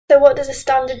So what does a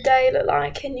standard day look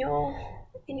like in your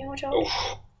job? Oof.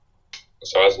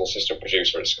 So as an assistant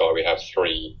producer at Sky, we have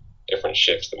 3 different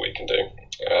shifts that we can do.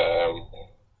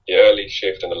 The early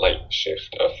shift and the late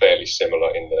shift are fairly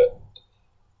similar in that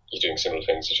you're doing similar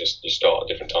things. It's just you start at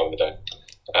a different time of the day.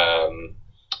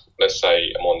 Let's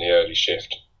say I'm on the early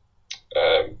shift.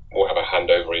 We'll have a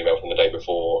handover email from the day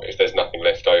before. If there's nothing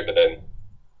left over, then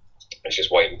it's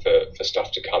just waiting for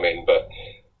stuff to come in. But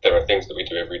there are things that we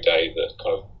do every day that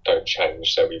kind of don't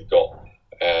change. So we've got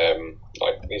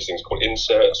like these things called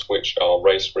inserts, which are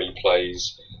race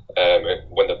replays.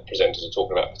 When the presenters are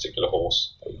talking about a particular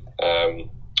horse on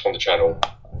the channel,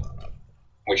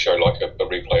 we show like a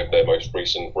replay of their most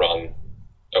recent run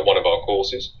at one of our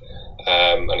courses,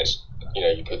 and it's, you know,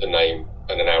 you put the name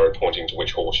and an arrow pointing to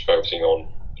which horse you're focusing on,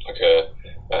 like a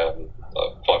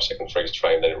 5-second freeze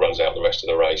frame. Then it runs out the rest of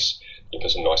the race. You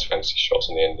put some nice fancy shots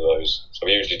on the end of those. So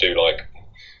we usually do like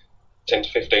 10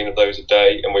 to 15 of those a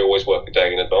day, and we always work a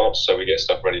day in advance, so we get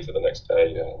stuff ready for the next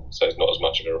day. So it's not as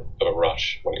much of a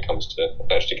rush when it comes to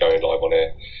actually going live on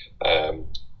air.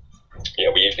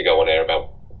 We usually go on air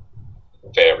about,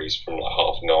 varies from like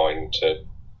 9:30 to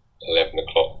 11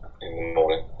 o'clock in the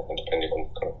morning, depending on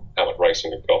kind of how much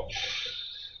racing we've got.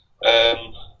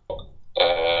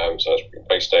 So that's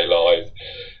race day live,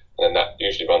 and then that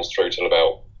usually runs through till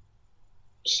about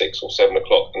 6 or 7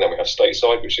 o'clock, and then we have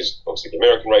stateside, which is obviously the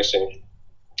American racing.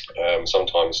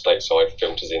 Sometimes stateside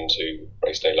filters into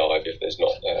race day live if there's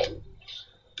not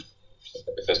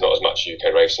as much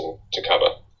UK racing to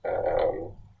cover.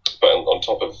 But on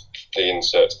top of the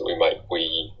inserts that we make,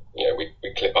 we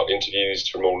clip up interviews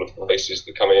from all of the races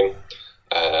that come in.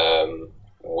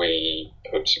 We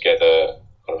put together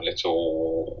kind of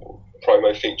little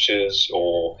promo features,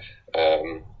 or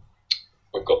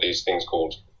we've got these things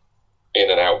called in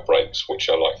and out breaks, which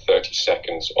are like 30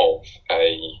 seconds of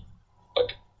a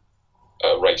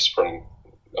race from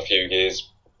a few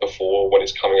years before, when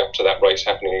it's coming up to that race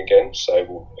happening again. So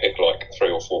we'll pick like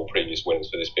 3 or 4 previous winners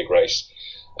for this big race,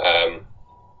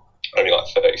 only like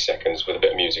 30 seconds with a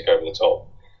bit of music over the top,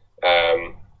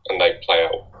 and they play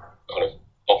out kind of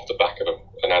off the back of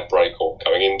an ad break or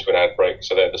going into an ad break.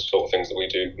 So they're the sort of things that we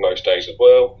do most days as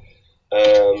well.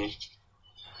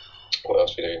 What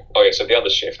else we do? Oh yeah, so the other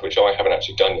shift, which I haven't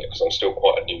actually done yet because I'm still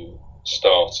quite a new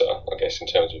starter, I guess, in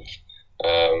terms of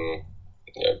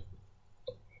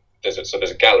there's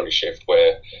a gallery shift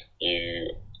where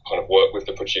you kind of work with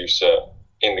the producer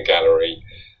in the gallery,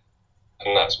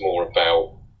 and that's more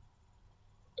about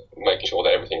making sure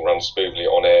that everything runs smoothly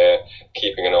on air,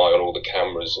 keeping an eye on all the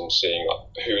cameras and seeing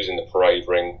who's in the parade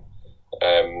ring,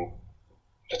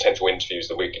 potential interviews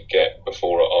that we could get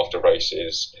before or after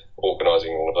races,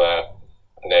 organising all of that.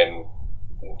 And then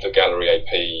the gallery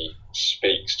AP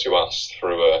speaks to us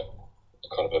through a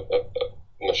kind of a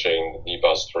machine that you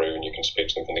buzz through, and you can speak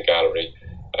to them from the gallery.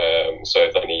 So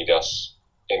if they need us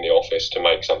in the office to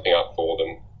make something up for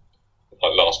them,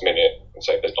 like last minute, and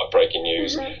say if there's like breaking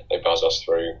news, they buzz us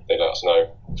through, they let us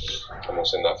know, and we'll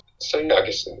send that. So yeah, I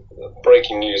guess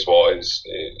breaking news wise,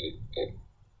 it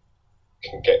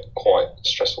can get quite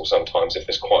stressful sometimes if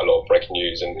there's quite a lot of breaking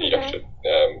news, and you have to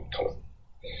kind of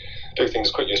do things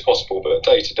as quickly as possible. But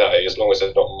day to day, as long as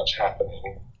there's not much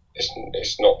happening,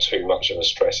 it's not too much of a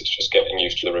stress. It's just getting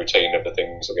used to the routine of the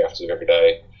things that we have to do every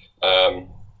day.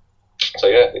 So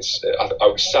yeah, I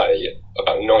would say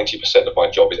about 90% of my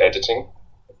job is editing,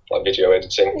 like video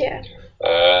editing. Yeah.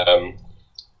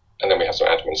 And then we have some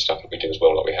admin stuff that we do as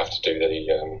well. Like we have to do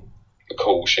the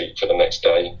call sheet for the next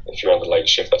day. If you're on the late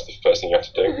shift, that's the first thing you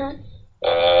have to do.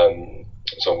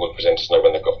 So all the presenters know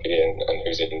when they've got to be in and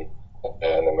who's in,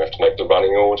 and then we have to make the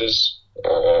running orders,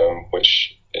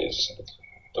 which is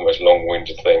the most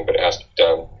long-winded thing, but it has to be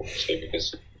done, obviously,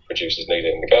 because producers need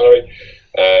it in the gallery.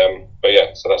 But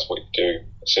yeah, so that's what you do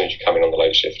as soon as you come in on the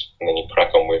late shift, and then you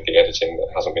crack on with the editing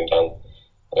that hasn't been done,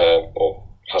 or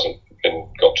hasn't been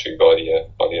got to by the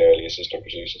early assistant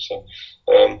producer. So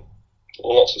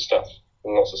lots of stuff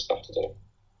to do.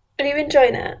 Are you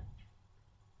enjoying it?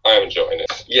 I am enjoying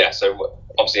it. Yeah, so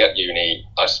obviously at uni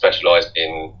I specialised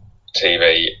in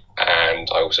TV, and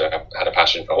I also had a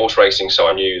passion for horse racing, so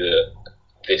I knew that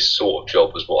this sort of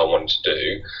job was what I wanted to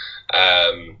do.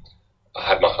 I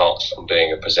had my heart on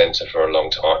being a presenter for a long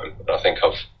time, and I think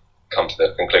I've come to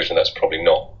the conclusion that's probably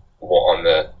not what I'm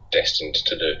destined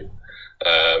to do.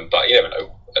 But you never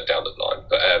know down the line.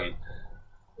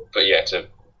 But yeah,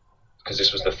 because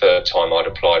this was the 3rd time I'd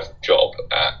applied for a job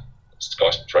at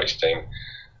Sky Sports Racing.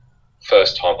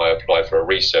 First time I applied for a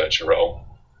researcher role,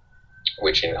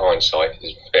 which in hindsight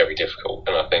is very difficult,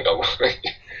 and I think I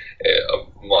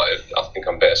think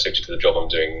I'm better suited to the job I'm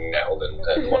doing now than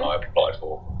the one I applied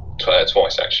for.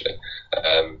 twice actually.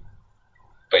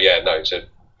 But yeah, no, to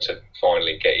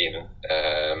finally get in.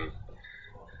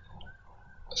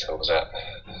 So was that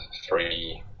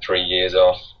 3 years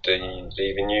after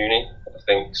leaving uni, I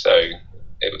think. So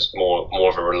it was more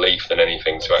of a relief than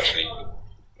anything to actually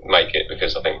make it,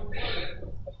 because I think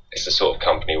it's the sort of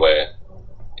company where,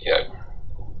 you know,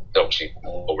 they're obviously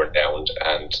more renowned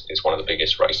and it's one of the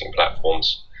biggest racing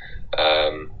platforms.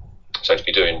 So to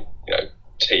be doing, you know,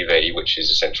 TV, which is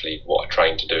essentially what I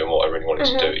trained to do and what I really wanted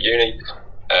to do at uni,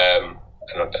 and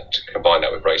to combine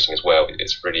that with racing as well,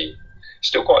 it's really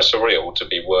still quite surreal to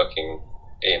be working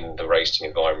in the racing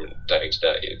environment day to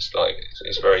day. It's like,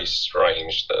 it's very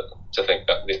strange to think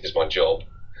that this is my job.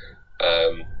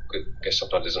 I guess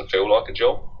sometimes it doesn't feel like a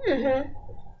job.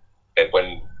 And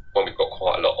when we've got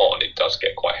quite a lot on, it does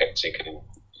get quite hectic, and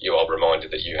you are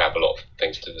reminded that you have a lot of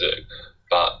things to do.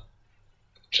 But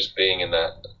just being in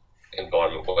that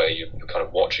environment where you're kind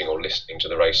of watching or listening to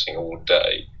the racing all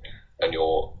day, and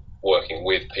you're working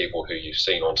with people who you've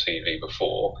seen on TV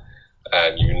before,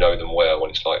 and you know them well,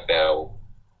 and it's like now,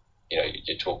 you know,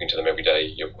 you're talking to them every day,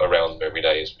 you're around them every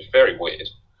day. It's very weird,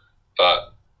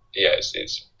 but yeah, it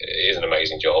is an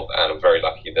amazing job, and I'm very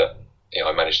lucky that, you know,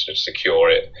 I managed to secure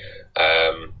it.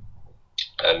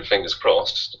 And fingers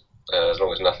crossed, as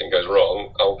long as nothing goes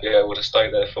wrong, I'll be able to stay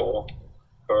there for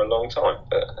a long time.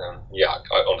 But yeah,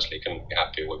 I honestly couldn't be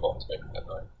happier with what I'm doing at the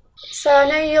moment. So I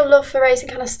know your love for racing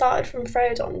kind of started from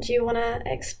Frodon. Do you want to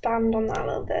expand on that a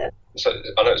little bit? So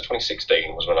I know it was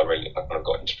 2016 was when I kind of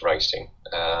got into racing.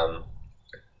 I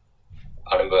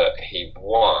remember he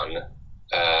won,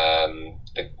 I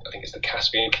think it's the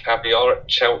Caspian Caviar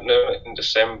at Cheltenham in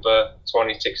December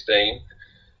 2016.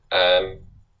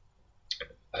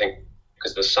 I think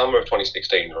because the summer of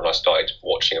 2016, when I started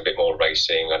watching a bit more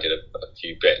racing, I did a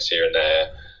few bits here and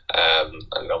there,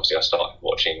 and obviously I started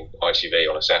watching ITV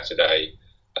on a Saturday.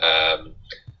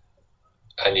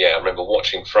 And yeah, I remember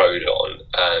watching Frodon,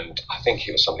 and I think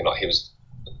it was something like he was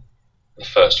the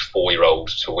first 4-year-old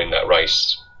to win that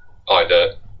race,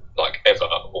 either like ever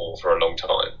or for a long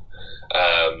time.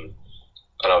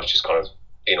 And I was just kind of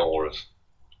in awe of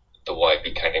the way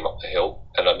he came up the hill,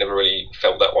 and I'd never really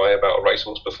felt that way about a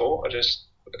racehorse before. I just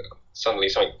suddenly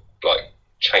something like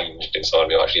changed inside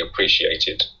me. I actually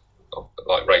appreciated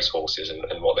like racehorses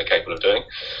and what they're capable of doing,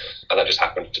 and that just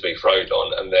happened to be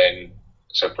Frodon. And then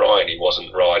so Bryony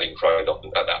wasn't riding Frodon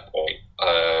at that point,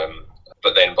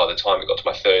 but then by the time it got to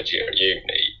my 3rd year at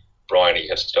uni, Bryony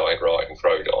had started riding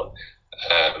Frodon,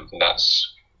 and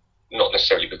that's not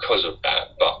necessarily because of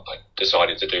that, but I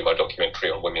decided to do my documentary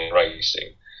on women in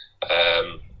racing.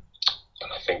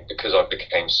 And I think because I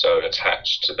became so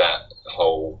attached to that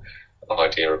whole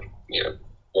idea of, you know,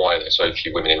 why there's so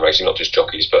few women in racing, not just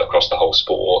jockeys, but across the whole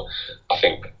sport, I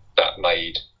think that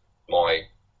made my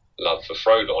love for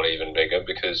Frodon even bigger,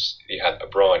 because you had a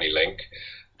Bryony link.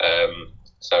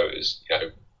 So it was, you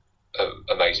know,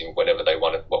 amazing whenever they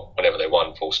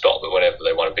won, full stop, but whenever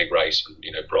they won a big race,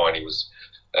 you know, Bryony was,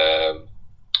 I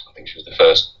think she was the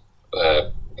first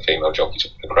female jockey to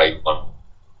win a Grade 1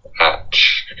 at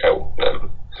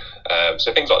Cheltenham.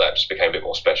 So things like that just became a bit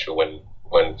more special when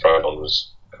Frodon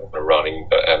was running.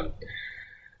 But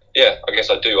yeah, I guess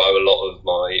I do owe a lot of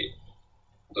my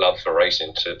love for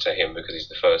racing to him, because he's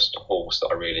the first horse that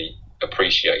I really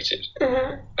appreciated.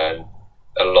 And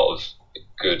a lot of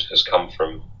good has come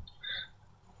from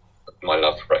my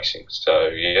love for racing. So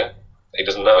yeah, he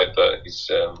doesn't know it, but he's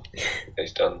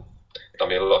done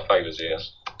me a lot of favours,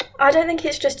 yes. I don't think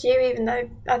it's just you, even though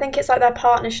I think it's like their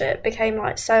partnership became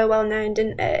like so well known,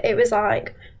 didn't it? It was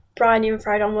like Bryony and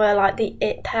Frodon were like the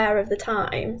it pair of the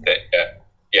time.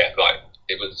 Yeah, like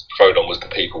it was, Frodon was the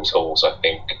people's horse, I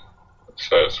think,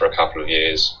 for a couple of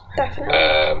years. Definitely.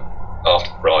 After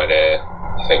Ryanair,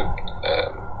 I think,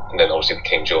 and then obviously the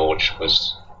King George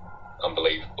was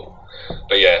unbelievable.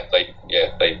 But yeah,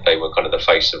 they were kind of the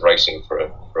face of racing for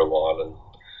a while, and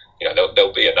you know,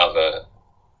 there'll be another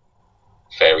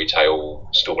fairy tale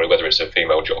story, whether it's a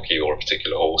female jockey or a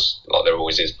particular horse, like there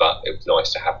always is. But it was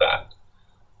nice to have that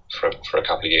for a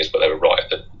couple of years. But they were right at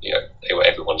the, you know, they were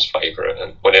everyone's favourite,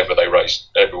 and whenever they raced,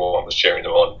 everyone was cheering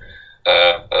them on,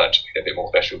 and that just made it a bit more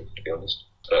special, to be honest.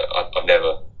 But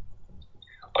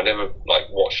I never like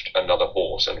watched another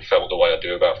horse and felt the way I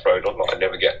do about Frodon. Like I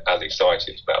never get as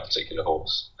excited about a particular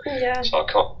horse. Yeah. So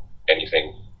I can't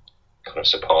anything kind of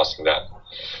surpassing that.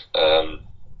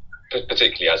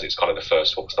 Particularly as it's kind of the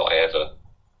first horse that I ever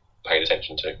paid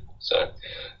attention to. So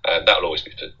that'll always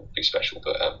be special.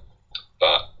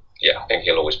 But yeah, I think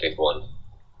he'll always be the one.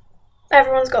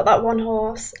 Everyone's got that one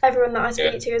horse. Everyone that I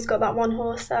speak to has got that one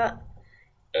horse that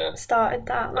started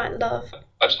that like love.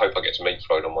 I just hope I get to meet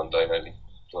Frodon one day, maybe.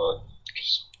 Like,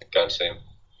 just go and see him.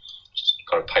 Just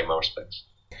kind of pay my respects.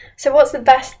 So what's the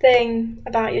best thing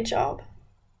about your job?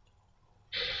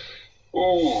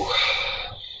 Ooh,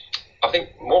 I think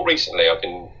more recently I've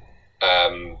been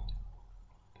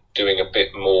doing a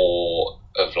bit more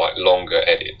of like longer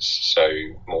edits, so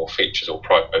more features or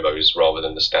promos rather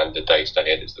than the standard day-to-day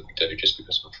edits that we do, just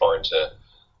because I'm trying to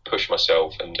push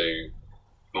myself and do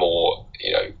more,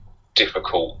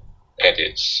 difficult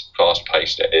edits,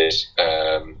 fast-paced edits.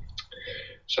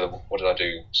 So what did I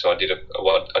do? So I did I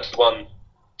did one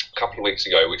a couple of weeks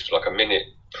ago, which was like a minute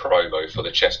promo for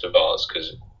the chest of Vase,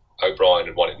 because O'Brien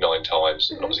had won it 9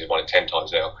 times, and obviously he's won it 10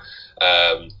 times now.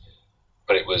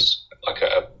 But it was like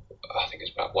I think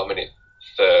it's about 1 minute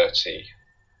 30.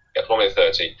 Yeah, 1 minute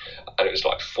 30, and it was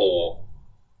like 4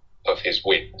 of his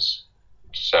wins.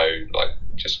 So like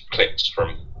just clips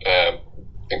from I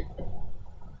think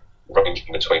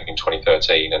ranging between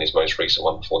 2013 and his most recent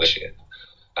one before this year.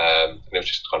 And it was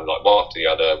just kind of like one after the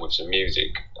other with some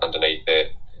music underneath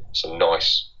it, some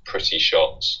nice, pretty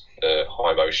shots,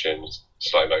 high motion,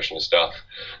 slow motion and stuff.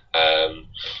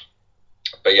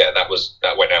 But yeah, that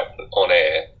went out on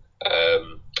air.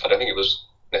 I don't think it was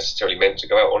necessarily meant to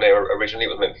go out on air originally. It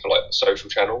was meant for like social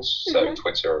channels, so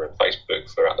Twitter and Facebook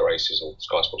for At The Races or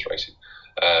Sky Sports Racing.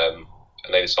 And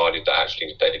they decided that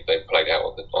actually they played it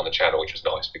out on the channel, which was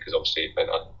nice because obviously it meant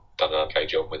I'd done an okay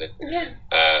job with it. Yeah.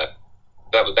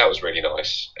 That was really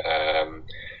nice.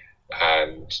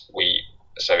 And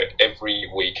so every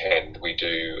weekend we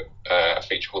do a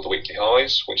feature called the Weekly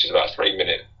Highs, which is about a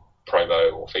 3-minute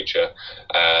promo or feature.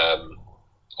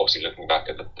 Obviously looking back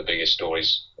at the biggest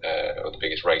stories or the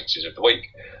biggest races of the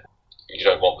week. You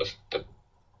don't want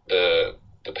the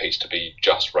piece to be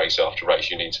just race after race.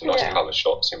 You need some nice colour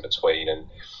shots in between, and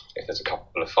if there's a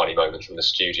couple of funny moments from the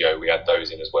studio, we add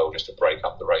those in as well just to break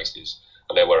up the races.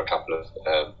 And there were a couple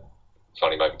of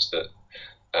funny moments that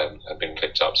have been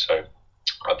clipped up, so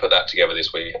I put that together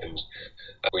this week, and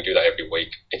we do that every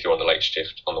week if you're on the late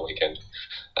shift on the weekend,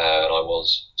 and I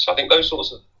was. So I think those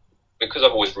sorts of, because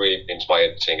I've always really been into my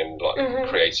editing and like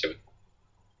creative,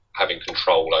 having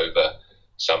control over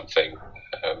something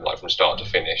like from start to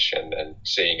finish, and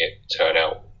seeing it turn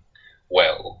out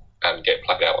well and get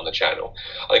played out on the channel,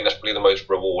 I think that's probably the most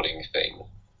rewarding thing,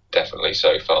 definitely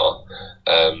so far,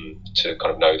 to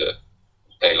kind of know that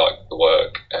they like the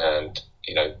work, and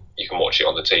you can watch it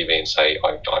on the TV and say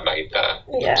I made that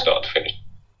from start to finish.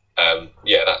 I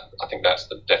think that's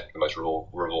definitely the most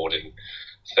rewarding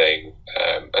thing,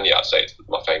 and I'd say it's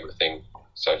my favourite thing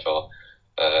so far.